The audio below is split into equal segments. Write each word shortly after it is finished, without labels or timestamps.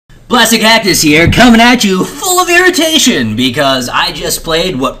Plastic Cactus here, coming at you full of irritation because I just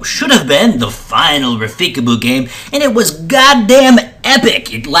played what should have been the final Rafiq-A-Boo game, and it was goddamn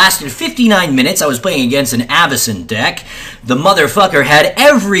epic. It lasted 59 minutes. I was playing against an Avacyn deck. The motherfucker had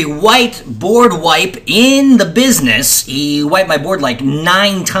every white board wipe in the business. He wiped my board like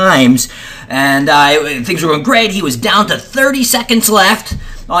 9 times, and things were going great. He was down to 30 seconds left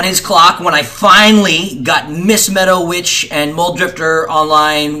on his clock when I finally got Miss Meadow Witch and Mold Drifter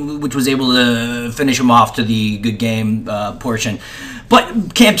online, which was able to finish him off to the good game portion. But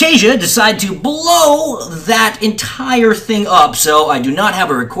Camtasia decided to blow that entire thing up, so I do not have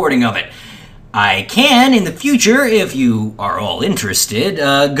a recording of it. I can, in the future, if you are all interested,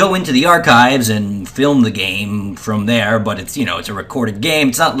 go into the archives and film the game from there, but it's, you know, it's a recorded game,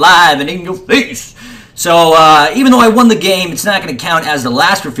 it's not live and in your face. So, even though I won the game, it's not going to count as the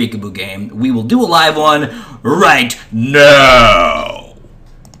last Rafiq-A-Boo game. We will do a live one right now.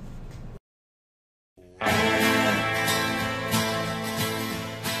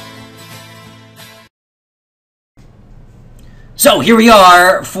 So, here we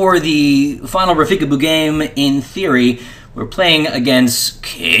are for the final Rafiq-A-Boo game. In theory, we're playing against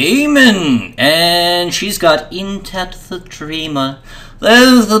Cayman, and she's got Intet the Dreamer.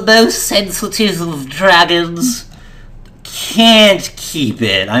 Those are the most sensitive of dragons. Can't keep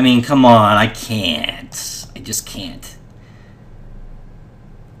it. I mean, come on, I can't. I just can't.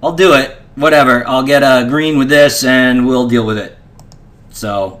 I'll do it. Whatever. I'll get a green with this and we'll deal with it.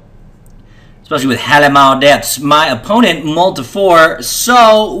 So, especially with Halimau Depths. My opponent mulled to 4,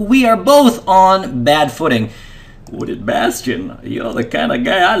 so we are both on bad footing. Wooded Bastion, you're the kind of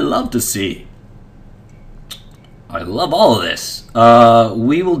guy I love to see. I love all of this.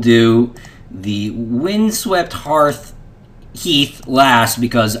 We will do the Windswept Heath last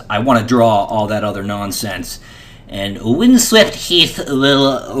because I want to draw all that other nonsense. And Windswept Heath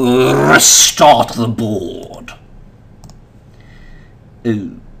will restart the board.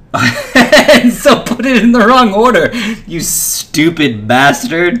 Ooh. So put it in the wrong order, you stupid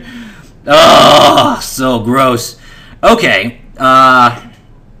bastard. Oh, so gross. Okay,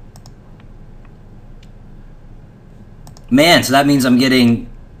 man, so that means I'm getting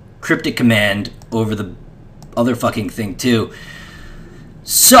Cryptic Command over the other fucking thing, too.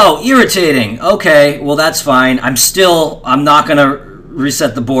 So, irritating. Okay, well, that's fine. I'm not gonna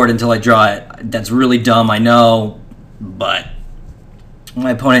reset the board until I draw it. That's really dumb, I know, but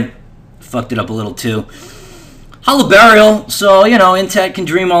my opponent fucked it up a little, too. Hollow Burial, so, you know, Intet can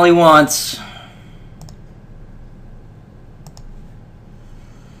dream all he wants.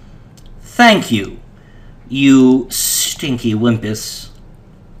 Thank you, you stinky wimpus.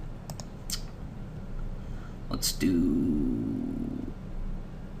 Let's do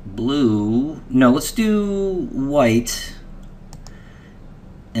blue. No, let's do white.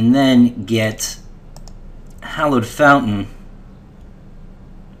 And then get Hallowed Fountain.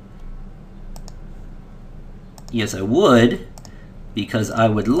 Yes, I would, because I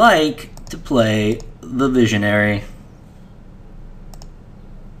would like to play the Visionary.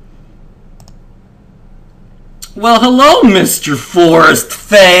 Well, hello, Mr. Forest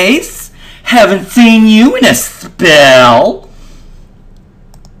Face. Haven't seen you in a spell.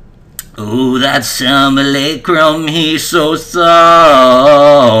 Oh, that simulacrum, he's so solemn.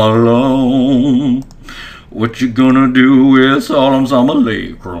 What you gonna do with solemn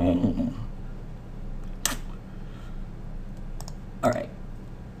simulacrum? Alright.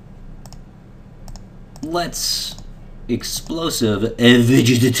 Let's explosive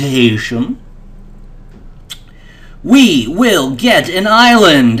vegetation. We will get an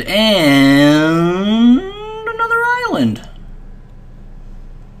island and another island.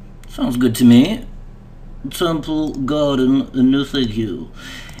 Sounds good to me. Temple Garden, no thank you.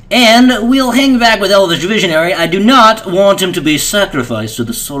 And we'll hang back with Elvish Visionary. I do not want him to be sacrificed to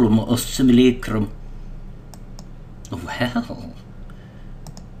the solemn simulacrum. Well,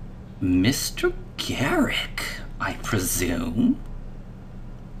 Mr. Garrick, I presume.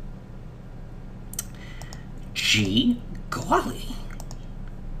 Gee golly.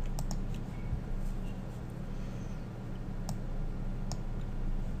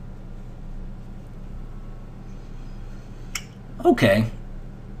 Okay.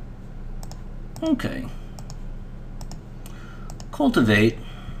 Okay. Cultivate.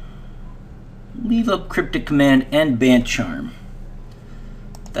 Leave up Cryptic Command and Bant Charm.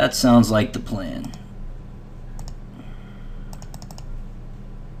 That sounds like the plan.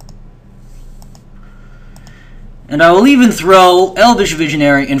 And I will even throw Elvish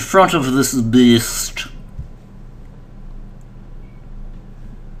Visionary in front of this beast.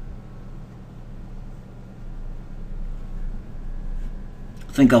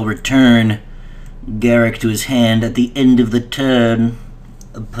 think I'll return Garrick to his hand at the end of the turn,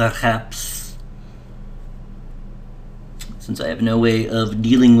 perhaps. Since I have no way of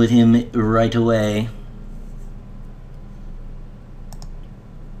dealing with him right away.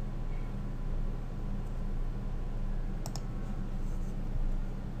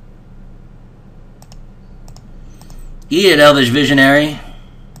 Eat it, Elvish Visionary.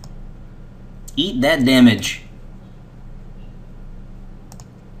 Eat that damage.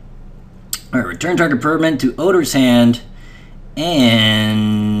 Alright, return target permanent to Odor's hand,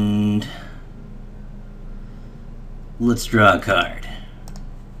 and let's draw a card.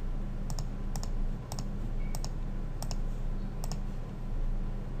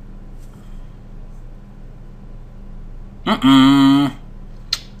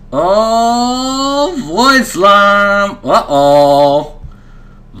 Oh, Void Slime. Uh-oh.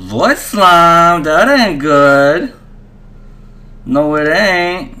 Void Slime, that ain't good. No, it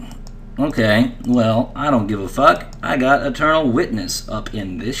ain't. Okay, well, I don't give a fuck. I got Eternal Witness up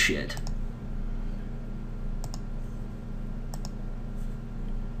in this shit.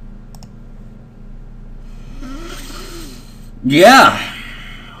 Yeah,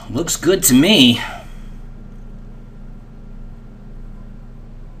 looks good to me.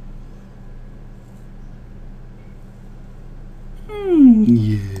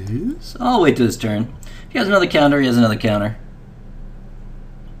 Yes. I'll wait till his turn. If he has another counter, he has another counter.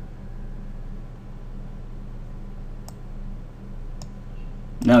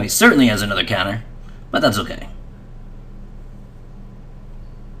 No, he certainly has another counter, but that's okay.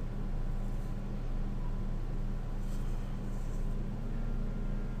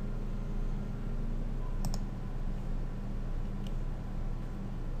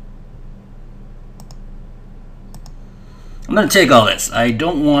 I'm going to take all this. I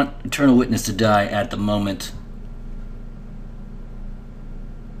don't want Eternal Witness to die at the moment.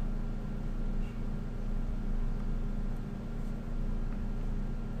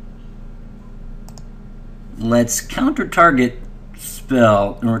 Let's counter target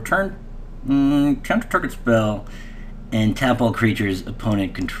spell and return counter target spell and tap all creatures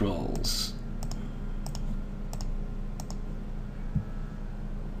opponent controls.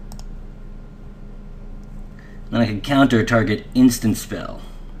 Then I can counter target instant spell.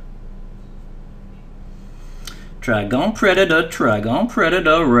 Trigon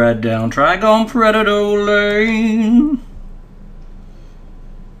Predator, red down, Trigon Predator lane.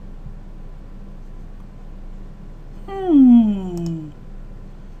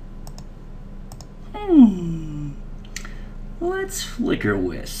 Let's Flicker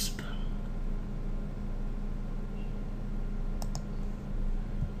Wisp.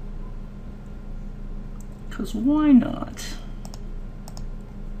 Because why not?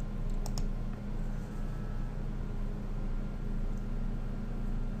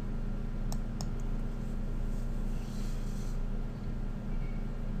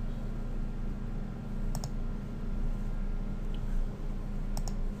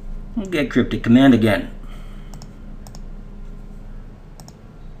 We'll get Cryptic Command again.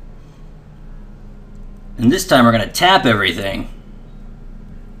 And this time we're going to tap everything.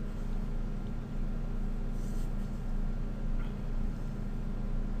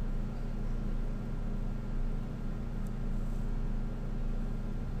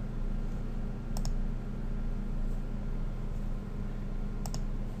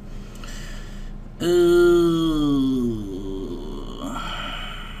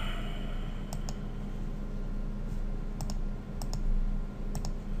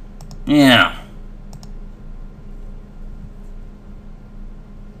 Yeah.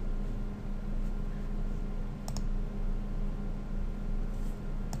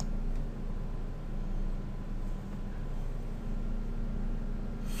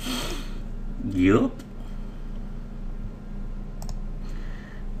 Yup.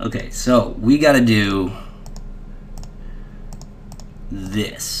 Okay, so we gotta do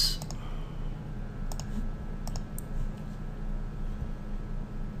this.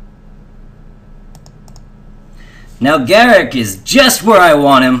 Now Garrick is just where I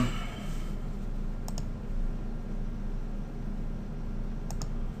want him.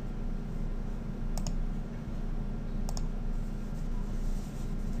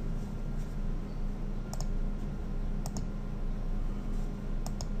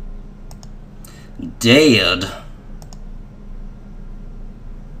 Dead.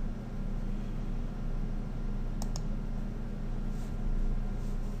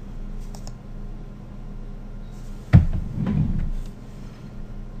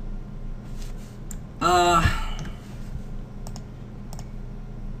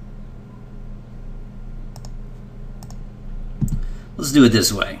 Let's Let's do it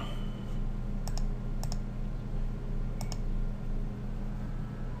this way.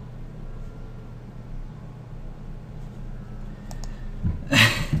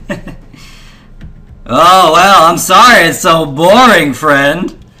 Oh, well, I'm sorry it's so boring,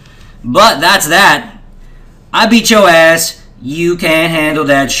 friend. But that's that. I beat your ass. You can't handle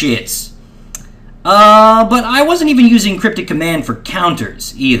that shits. But I wasn't even using cryptic command for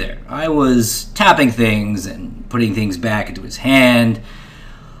counters either. I was tapping things and putting things back into his hand.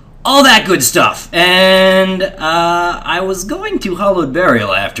 All that good stuff. And I was going to Hollowed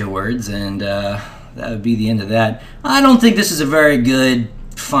Burial afterwards, and that would be the end of that. I don't think this is a very good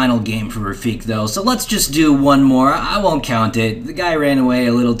final game for Rafiq, though, so let's just do one more. I won't count it. The guy ran away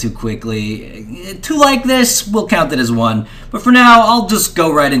a little too quickly. Two like this, we'll count it as one. But for now, I'll just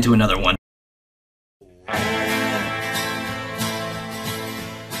go right into another one.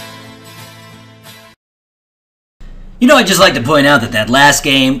 You know, I'd just like to point out that last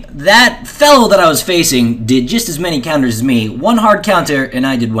game, that fellow that I was facing did just as many counters as me. One hard counter, and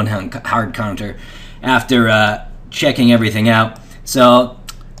I did one hard counter after checking everything out. So,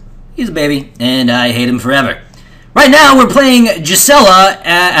 he's a baby, and I hate him forever. Right now, we're playing Gisela,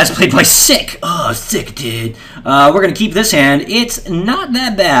 as played by Sick. Oh, Sick, dude. We're going to keep this hand. It's not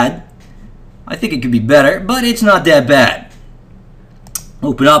that bad. I think it could be better, but it's not that bad.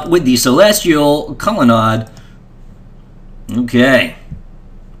 Open up with the Celestial Colonnade. Okay.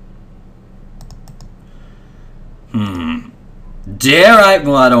 Dare I?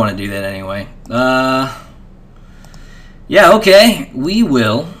 Well, I don't want to do that anyway. Yeah, okay. We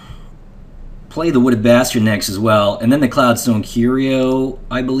will play the Wooded Bastion next as well. And then the Cloudstone Curio,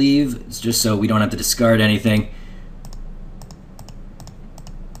 I believe. It's just so we don't have to discard anything.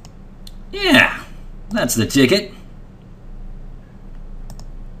 Yeah, that's the ticket.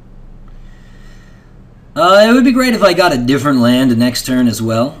 It would be great if I got a different land next turn as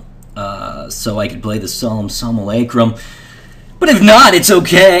well, so I could play the Solemn Simulacrum. But if not, it's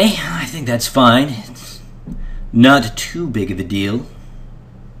okay. I think that's fine. It's not too big of a deal.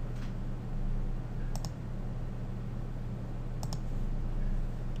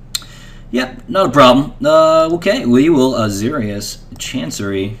 Yep, not a problem. Okay, we will Azirius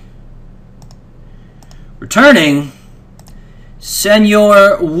Chancery. Returning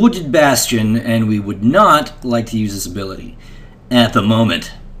Senor Wooded Bastion, and we would not like to use this ability at the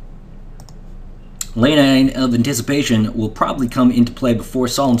moment. Lane of Anticipation will probably come into play before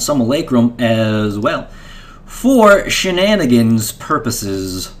Solemn Simulacrum as well, for shenanigans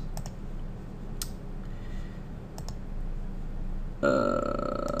purposes.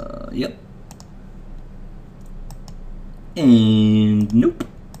 Yep. And nope.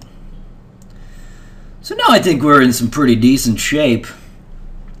 So now I think we're in some pretty decent shape.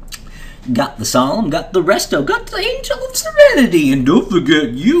 Got the Solemn, got the Resto, got the Angel of Serenity, and don't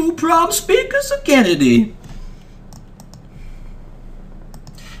forget you, Prom Speakers of Kennedy.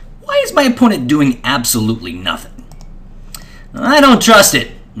 Why is my opponent doing absolutely nothing? I don't trust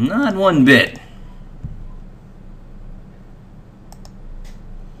it. Not one bit.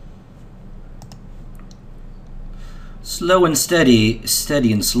 Slow and steady,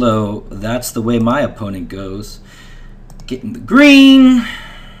 steady and slow. That's the way my opponent goes. Getting the green.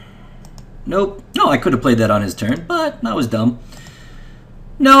 Nope. No, I could have played that on his turn, but that was dumb.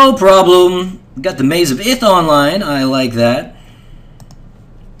 No problem. Got the Maze of Ith online. I like that.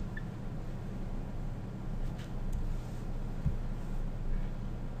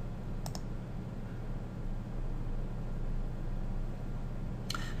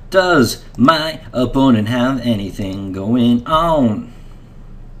 Does my opponent have anything going on?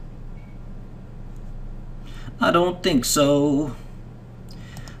 I don't think so.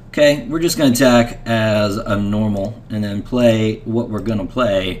 Okay, we're just going to attack as a normal and then play what we're going to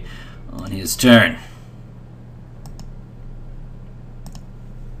play on his turn.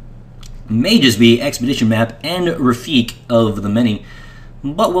 May just be Expedition Map and Rafiq of the many,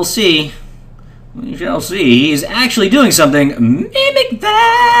 but we'll see. We shall see. He's actually doing something. Mimic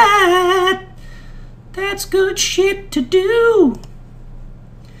that! That's good shit to do.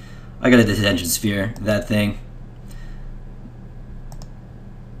 I got a Detention Sphere, that thing.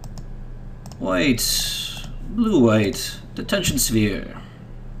 White. Blue-white. Detention Sphere.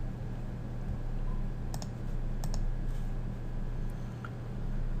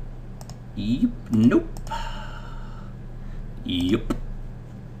 Yep. Nope. Yep.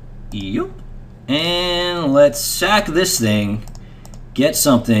 Yep. And let's sack this thing. Get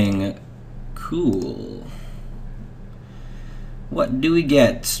something cool. What do we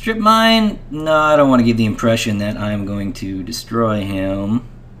get? Strip Mine? No, I don't want to give the impression that I'm going to destroy him.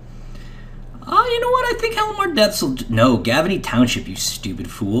 Oh, you know what? I think Helmar Deaths will... No, Gavany Township, you stupid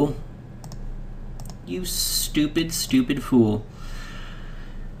fool. You stupid, stupid fool.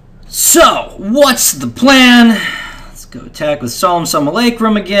 So, what's the plan? Let's go attack with Solemn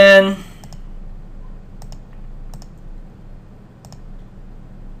Simulacrum again.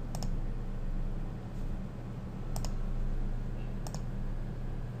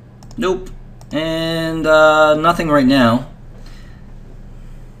 Nope. And nothing right now.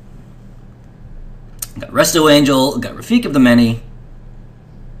 Got Resto Angel, got Rafiq of the Many.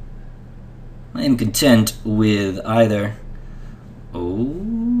 I am content with either. Oh,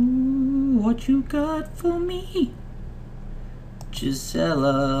 what you got for me,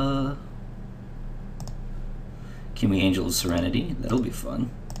 Gisela? Can we Angel of Serenity? That'll be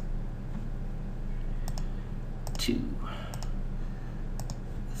fun. 2,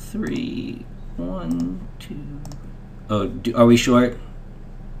 3, 1, 2. Oh, are we short?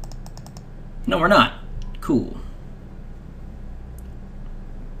 No, we're not. Cool.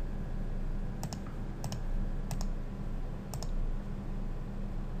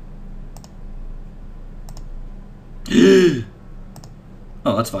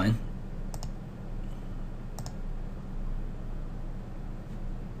 Oh, that's fine.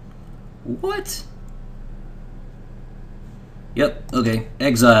 What? Yep, okay.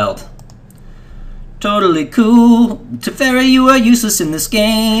 Exiled. Totally cool. Teferi, you are useless in this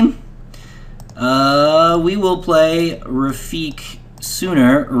game. We will play Rafiq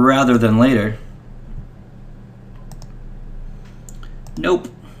sooner rather than later. Nope.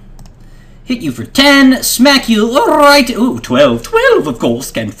 Hit you for 10, smack you, alright. Ooh, 12. 12, of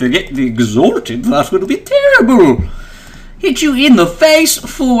course. Can't forget the Exalted. That would be terrible. Hit you in the face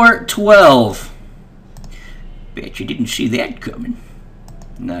for 12. Bet you didn't see that coming.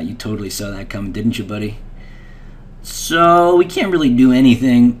 Nah, you totally saw that coming, didn't you, buddy? So, we can't really do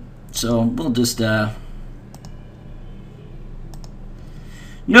anything. So, we'll just,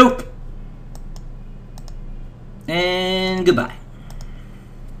 Nope. And goodbye.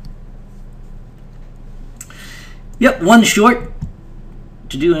 Yep, one short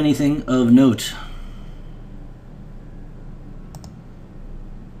to do anything of note.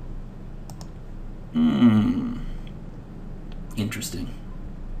 Interesting.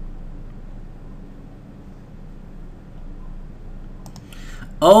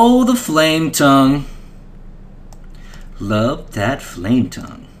 Oh, the Flame Tongue. Love that Flame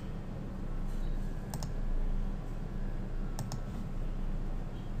Tongue.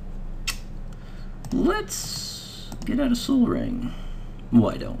 Let's get out a Soul Ring.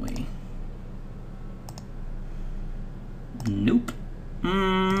 Why don't we? Nope.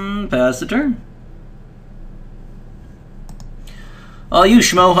 Pass the turn. All you,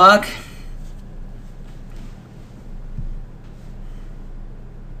 Schmohawk.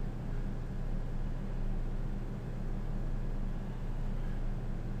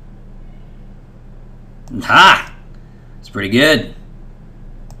 Ha! It's pretty good.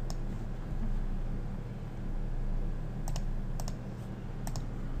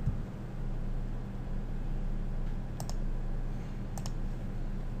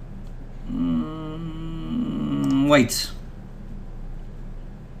 Wait.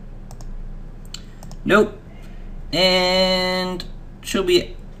 Nope. And she'll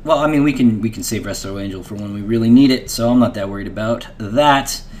be... Well, I mean, we can save Resto Angel for when we really need it, so I'm not that worried about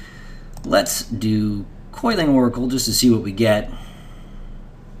that. Let's do Coiling Oracle just to see what we get.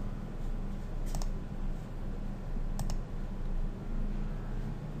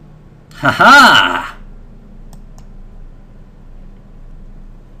 Haha!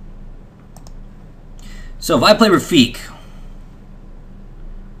 So if I play Rafiq,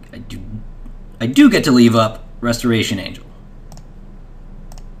 I do get to leave up Restoration Angel.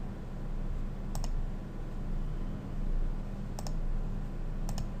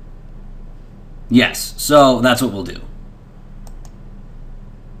 Yes, so that's what we'll do.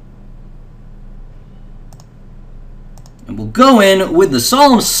 And we'll go in with the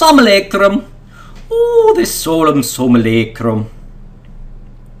Solemn Simulacrum. Oh, the Solemn Simulacrum.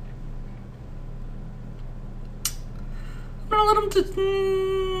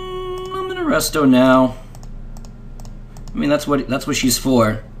 I'm gonna Resto now. I mean, that's what she's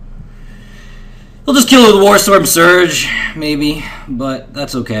for. We'll just kill her with Warstorm Surge, maybe, but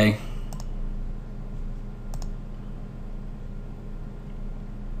that's okay.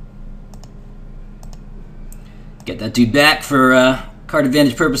 Get that dude back for card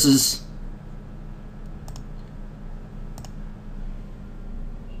advantage purposes.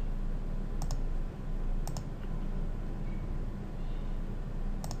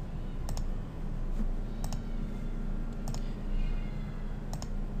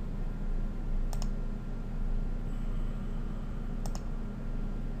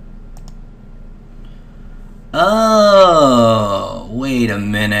 Oh, wait a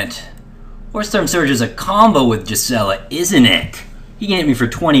minute. Horse-Storm Surge is a combo with Gisela, isn't it? He can hit me for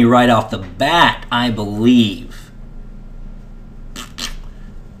 20 right off the bat, I believe.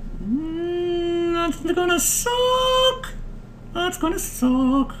 That's gonna suck. That's gonna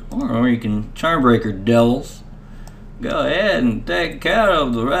suck. Or you can Charmbreaker Devils. Go ahead and take care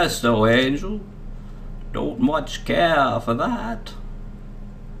of the rest, oh Angel. Don't much care for that.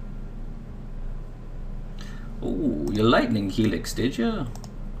 Oh, you lightning helix, did you?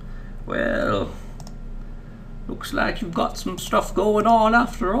 Well, looks like you've got some stuff going on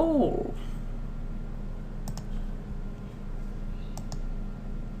after all.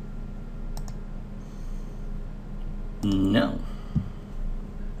 No.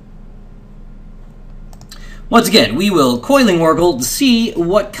 Once again, we will Coiling Oracle to see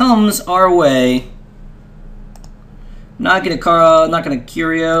what comes our way. Not gonna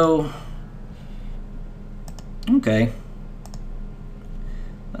Curio. Okay.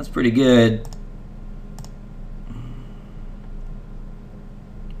 That's pretty good.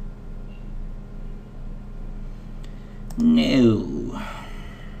 No.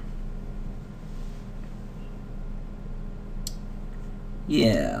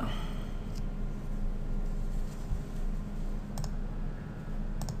 Yeah.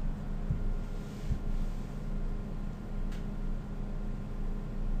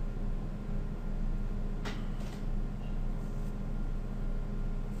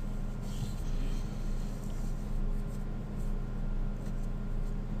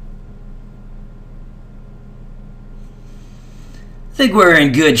 I think we're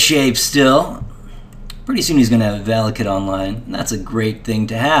in good shape still. Pretty soon he's going to have Valakut online, and that's a great thing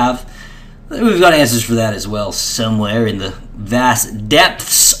to have. We've got answers for that as well somewhere in the vast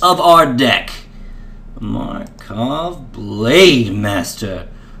depths of our deck. Markov Blade Master.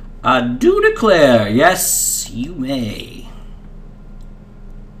 I do declare, yes, you may.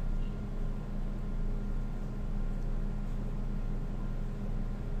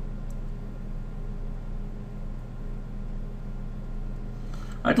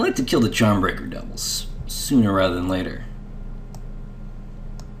 I'd like to kill the Charmbreaker Devils sooner rather than later.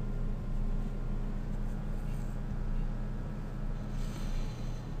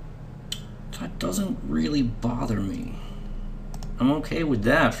 That doesn't really bother me. I'm okay with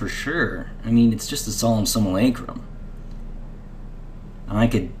that for sure. I mean, it's just a Solemn Simulacrum. And I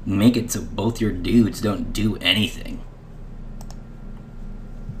could make it so both your dudes don't do anything.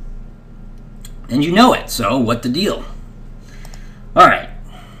 And you know it, so what the deal? Alright.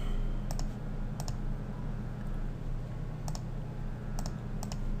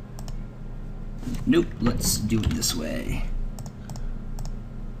 Nope, let's do it this way.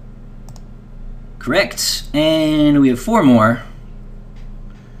 Correct. And we have 4 more.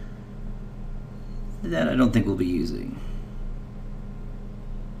 That I don't think we'll be using.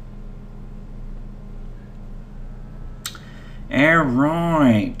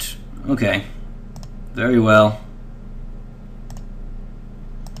 Alright. Okay. Very well.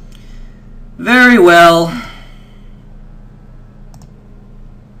 Very well.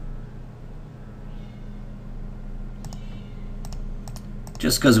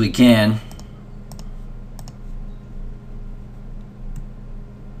 Just because we can.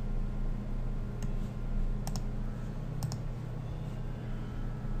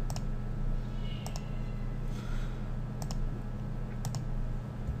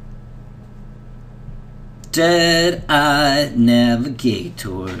 Dead-Eye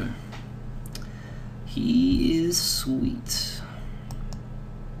Navigator. He is sweet.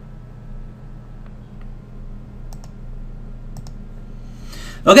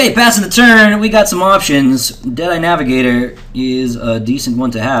 Okay, passing the turn, we got some options. Dead-Eye Navigator is a decent one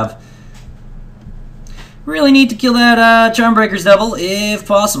to have. Really need to kill that Charmbreaker's Devil, if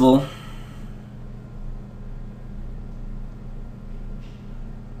possible.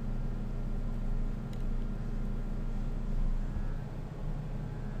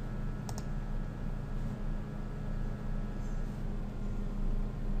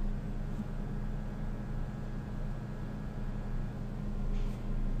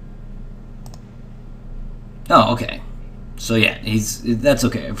 Oh, okay. So yeah, that's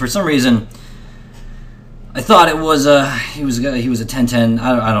okay. For some reason, I thought it was he was a 10-10.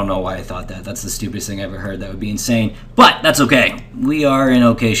 I don't know why I thought that. That's the stupidest thing I ever heard. That would be insane. But that's okay. We are in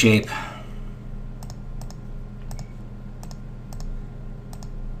okay shape.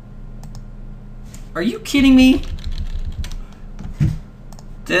 Are you kidding me?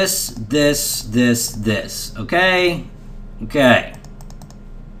 This. Okay? Okay.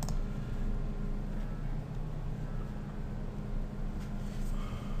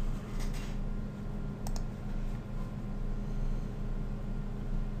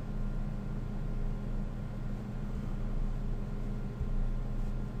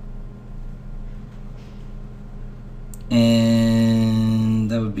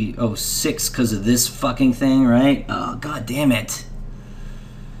 And that would be, oh, 6 because of this fucking thing, right? Oh, god damn it.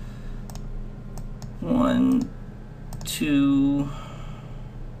 1, 2...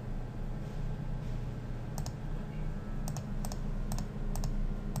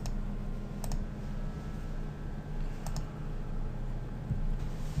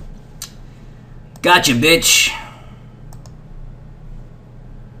 Gotcha, bitch.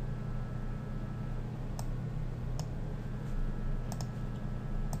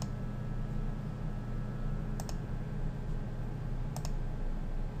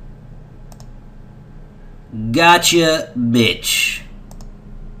 Gotcha, bitch.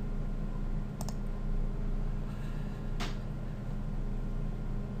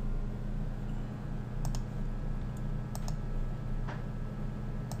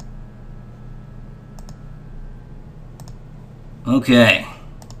 Okay.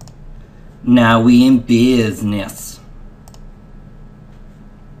 Now we in business.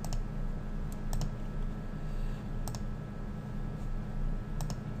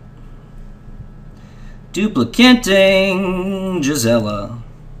 Duplicating Gisela.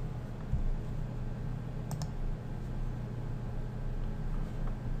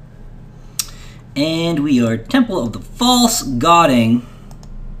 And we are Temple of the False Godding.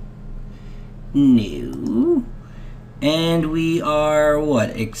 No. And we are,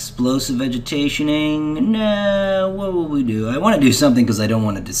 what, explosive vegetationing? No, what will we do? I want to do something because I don't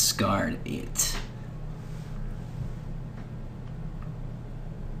want to discard it.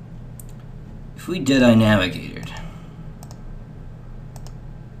 If we Deadeye Navigated.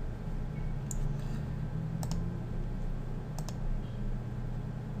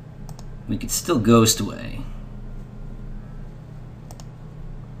 We could still Ghost away.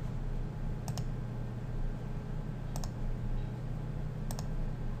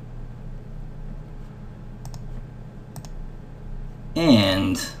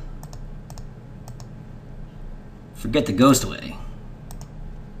 And forget the Ghost away.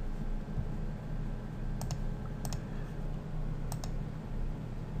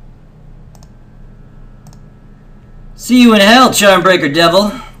 See you in hell, Charmbreaker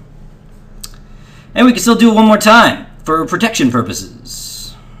Devil. And we can still do it one more time for protection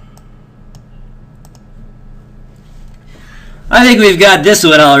purposes. I think we've got this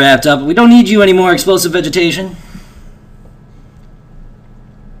one all wrapped up. We don't need you anymore, Explosive Vegetation.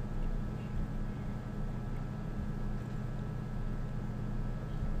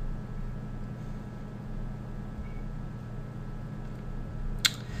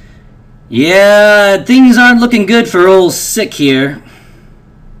 Yeah, things aren't looking good for old Sick here.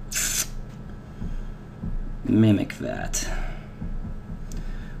 Mimic that.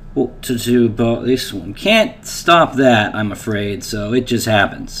 Oh, this one. Can't stop that, I'm afraid, so it just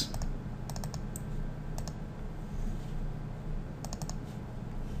happens.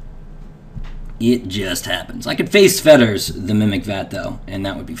 It just happens. I could face Fetters the Mimic Vat, though, and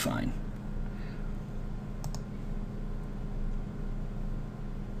that would be fine.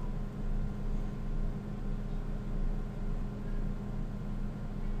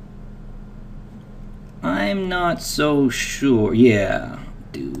 I'm not so sure. Yeah,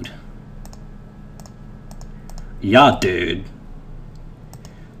 dude. Yeah, dude.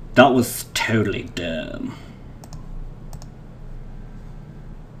 That was totally dumb.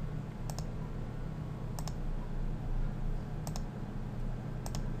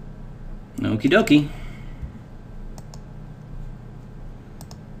 Okie dokie.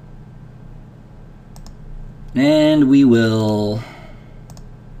 And we will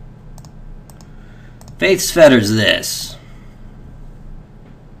Faith's Fetters this.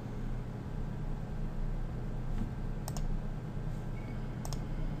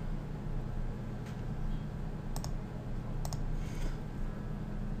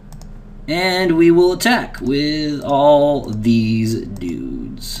 And we will attack with all these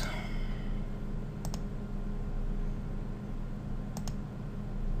dudes.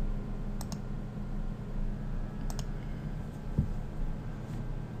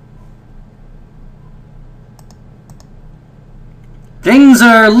 Things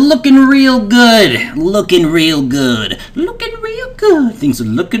are looking real good. Looking real good. Looking real good. Things are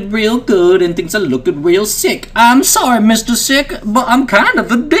looking real good and things are looking real sick. I'm sorry, Mr. Sick, but I'm kind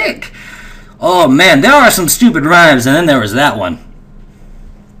of a dick. Oh man, there are some stupid rhymes, and then there was that one.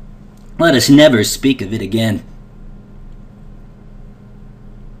 Let us never speak of it again.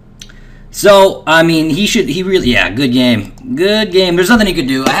 So, I mean, he really, yeah, good game. Good game. There's nothing he could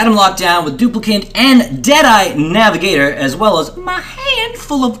do. I had him locked down with Duplicant and Deadeye Navigator, as well as my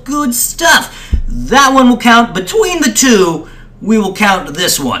handful of good stuff. That one will count. Between the two, we will count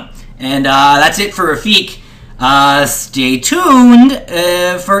this one. And that's it for Rafiq. Stay tuned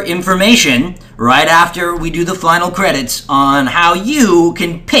for information right after we do the final credits on how you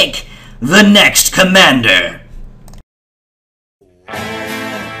can pick the next commander.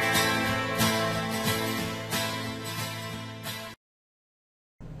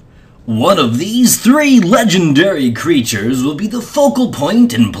 One of these 3 legendary creatures will be the focal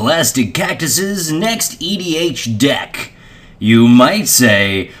point in Plastic Cactus's next EDH deck. You might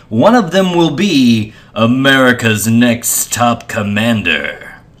say one of them will be America's next top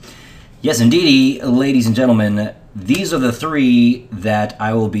commander. Yes, indeedy, ladies and gentlemen, these are the 3 that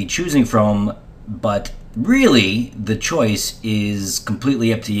I will be choosing from, but really the choice is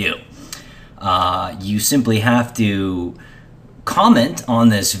completely up to you. You simply have to comment on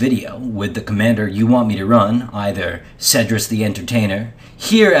this video with the commander you want me to run, either Cedrus the Entertainer,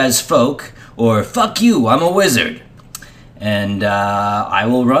 Here as Folk, or Fuck You, I'm a Wizard. And I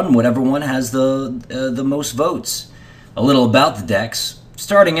will run whatever one has the most votes. A little about the decks.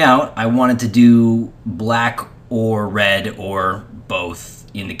 Starting out, I wanted to do black or red or both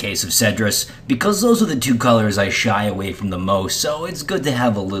in the case of Cedrus, because those are the 2 colors I shy away from the most, so it's good to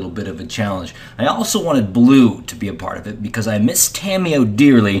have a little bit of a challenge. I also wanted blue to be a part of it because I miss Tamiyo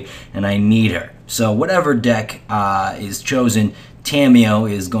dearly and I need her. So whatever deck is chosen, Tamiyo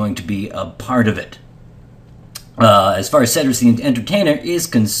is going to be a part of it. As far as Cedrus the Entertainer is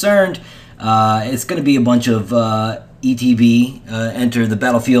concerned, it's going to be a bunch of ETB, Enter the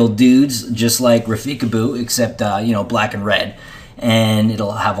Battlefield dudes, just like Rafiq-A-Boo, except, black and red. And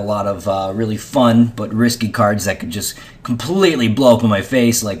it'll have a lot of really fun but risky cards that could just completely blow up in my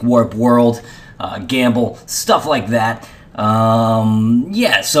face, like Warp World, Gamble, stuff like that.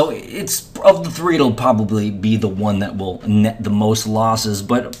 Yeah, so it's of the 3, it'll probably be the one that will net the most losses,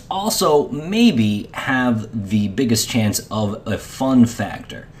 but also maybe have the biggest chance of a fun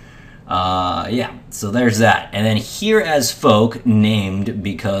factor. Yeah, so there's that. And then Here as Folk, named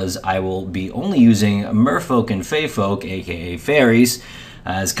because I will be only using Merfolk and Feyfolk, aka fairies,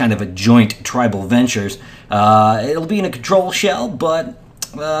 as kind of a joint tribal ventures. It'll be in a control shell, but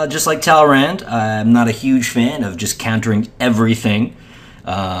just like Talrand, I'm not a huge fan of just countering everything.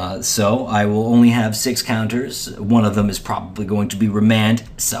 So I will only have 6 counters. One of them is probably going to be Remand,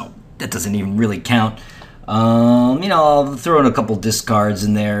 so that doesn't even really count. I'll throw in a couple discards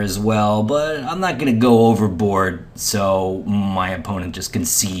in there as well, but I'm not going to go overboard, so my opponent just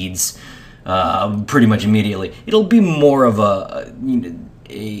concedes pretty much immediately. It'll be more of a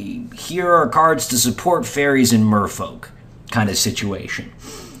here are cards to support fairies and merfolk kind of situation.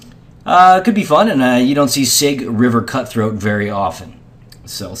 It could be fun, and you don't see Sig River Cutthroat very often.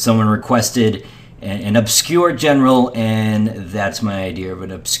 So someone requested an obscure general, and that's my idea of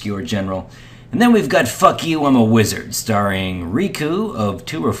an obscure general. And then we've got Fuck You, I'm a Wizard, starring Riku of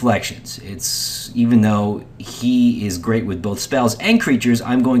 2 Reflections. Even though he is great with both spells and creatures,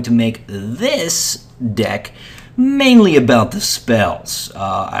 I'm going to make this deck mainly about the spells.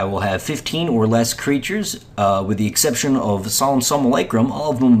 I will have 15 or less creatures, with the exception of Solemn Simulacrum.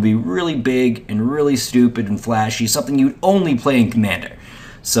 All of them will be really big and really stupid and flashy, something you'd only play in Commander.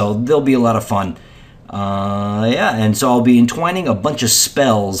 So they'll be a lot of fun. Yeah, and so I'll be entwining a bunch of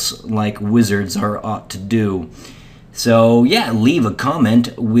spells like wizards are ought to do. So yeah, leave a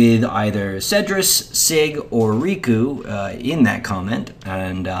comment with either Cedrus, Sig, or Riku in that comment,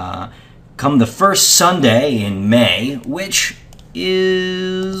 and come the first Sunday in May, which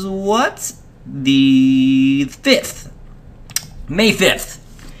is what? The 5th. May 5th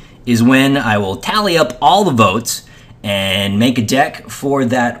is when I will tally up all the votes and make a deck for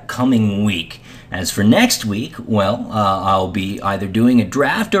that coming week. As for next week, well, I'll be either doing a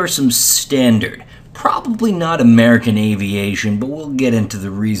draft or some standard. Probably not American Aviation, but we'll get into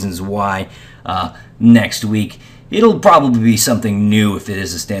the reasons why next week. It'll probably be something new if it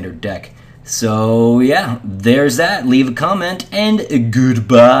is a standard deck. So yeah, there's that. Leave a comment, and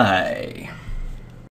goodbye.